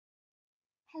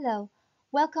Hello,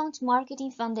 welcome to Marketing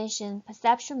Foundation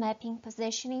Perceptual Mapping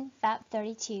Positioning Fab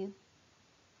 32.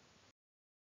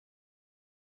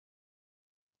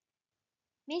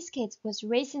 Miss Kate was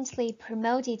recently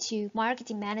promoted to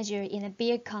marketing manager in a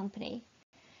beer company.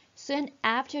 Soon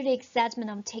after the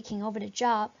excitement of taking over the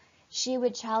job, she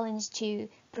was challenged to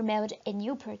promote a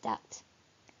new product.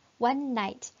 One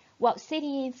night, while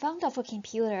sitting in front of a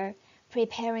computer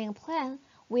preparing a plan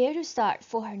where to start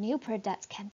for her new product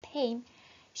campaign,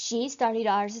 she started to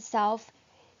ask herself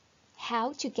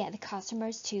how to get the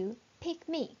customers to pick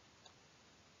me.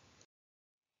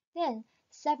 Then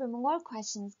several more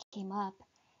questions came up.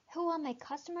 Who are my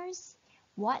customers?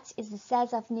 What is the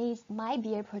set of needs my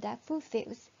beer product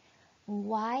fulfills?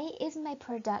 Why is my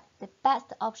product the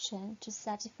best option to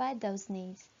satisfy those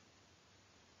needs?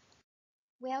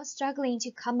 While struggling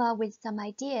to come up with some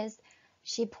ideas,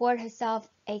 she poured herself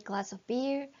a glass of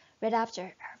beer. Right after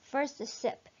her first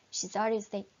sip, she started to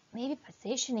think maybe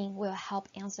positioning will help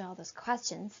answer all those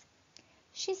questions.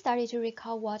 She started to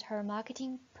recall what her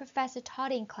marketing professor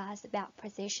taught in class about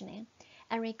positioning,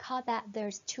 and recalled that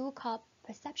there's a tool called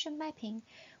perception mapping,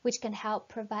 which can help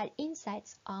provide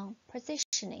insights on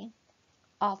positioning.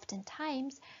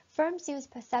 Oftentimes, firms use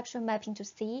perceptual mapping to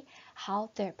see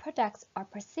how their products are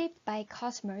perceived by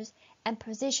customers and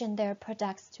position their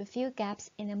products to fill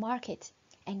gaps in the market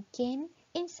and gain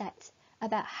insights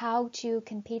about how to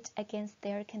compete against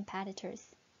their competitors.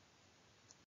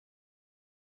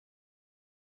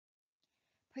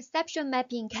 Perceptual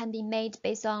mapping can be made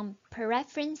based on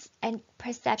preference and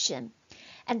perception,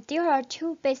 and there are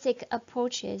two basic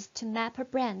approaches to map a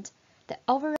brand: the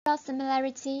overall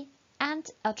similarity and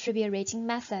attribute rating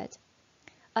method.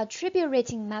 Attribute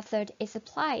rating method is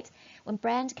applied when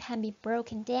brand can be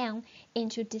broken down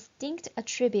into distinct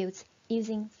attributes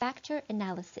using factor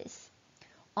analysis.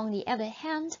 On the other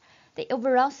hand, the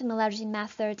overall similarity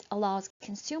method allows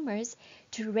consumers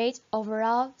to rate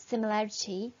overall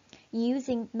similarity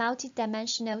using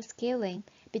multidimensional scaling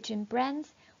between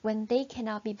brands when they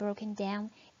cannot be broken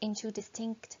down into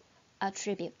distinct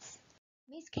attributes.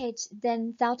 Miss Cage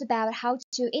then thought about how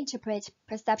to interpret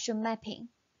perceptual mapping.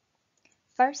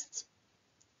 First,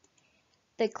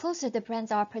 the closer the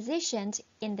brands are positioned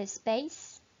in the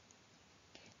space,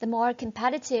 the more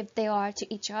competitive they are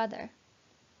to each other.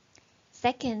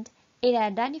 Second, it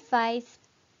identifies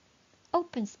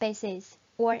open spaces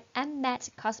or unmet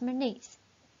customer needs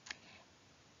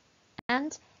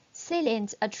and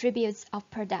salient attributes of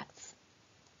products.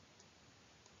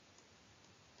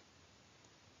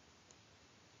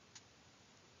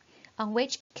 On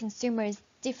which consumers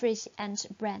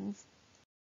differentiate brands.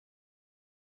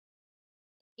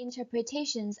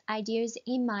 Interpretations ideas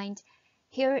in mind,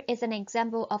 here is an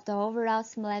example of the overall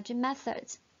similarity method.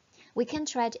 We can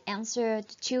try to answer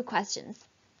the two questions.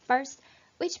 First,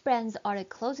 which brands are the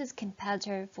closest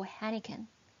competitor for Heineken?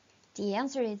 The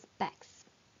answer is Beck's.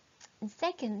 And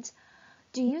second,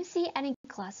 do you see any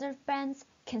cluster of brands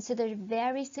considered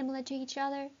very similar to each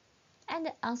other? And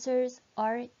the answers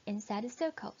are inside the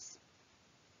circles.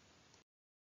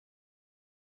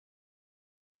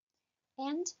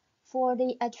 And for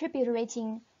the attribute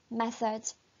rating method,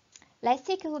 let's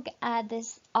take a look at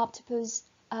this octopus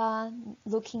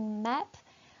looking map,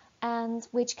 and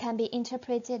which can be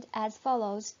interpreted as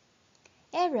follows.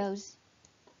 Arrows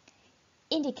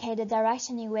indicate the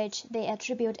direction in which the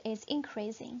attribute is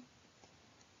increasing,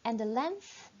 and the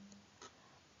length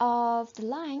of the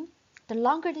line, the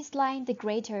longer this line, the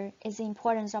greater is the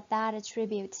importance of that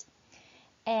attribute.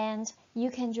 And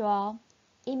you can draw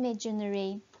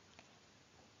imaginary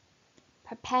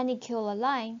perpendicular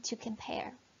line to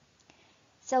compare.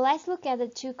 So let's look at the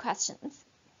two questions.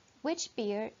 Which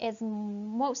beer is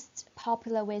most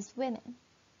popular with women?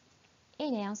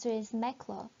 And the answer is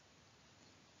Maclo.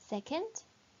 Second,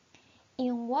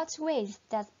 in what ways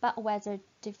does Budweiser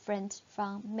different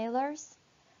from Miller's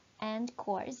and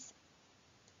Coors?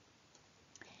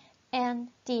 And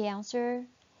the answer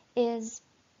is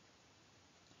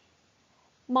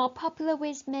more popular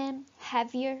with men,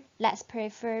 heavier, less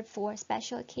preferred for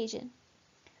special occasion.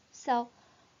 So,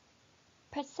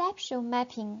 perceptual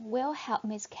mapping will help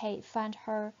Ms. Kate find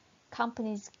her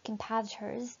company's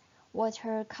competitors, what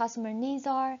her customer needs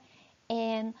are,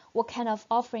 and what kind of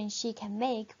offering she can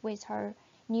make with her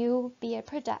new beer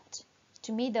product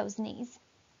to meet those needs,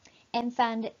 and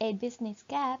find a business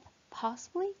gap,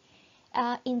 possibly,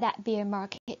 in that beer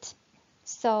market.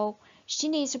 So she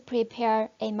needs to prepare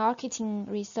a marketing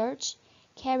research,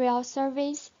 carry out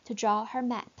surveys to draw her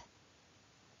map.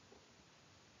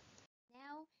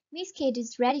 Now, Miss Kate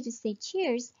is ready to say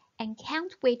cheers and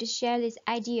can't wait to share this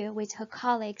idea with her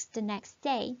colleagues the next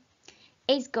day.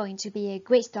 It's going to be a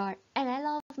great start, and I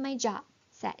love my job,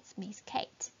 says Miss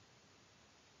Kate.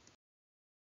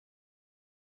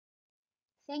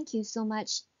 Thank you so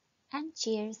much, and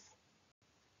cheers.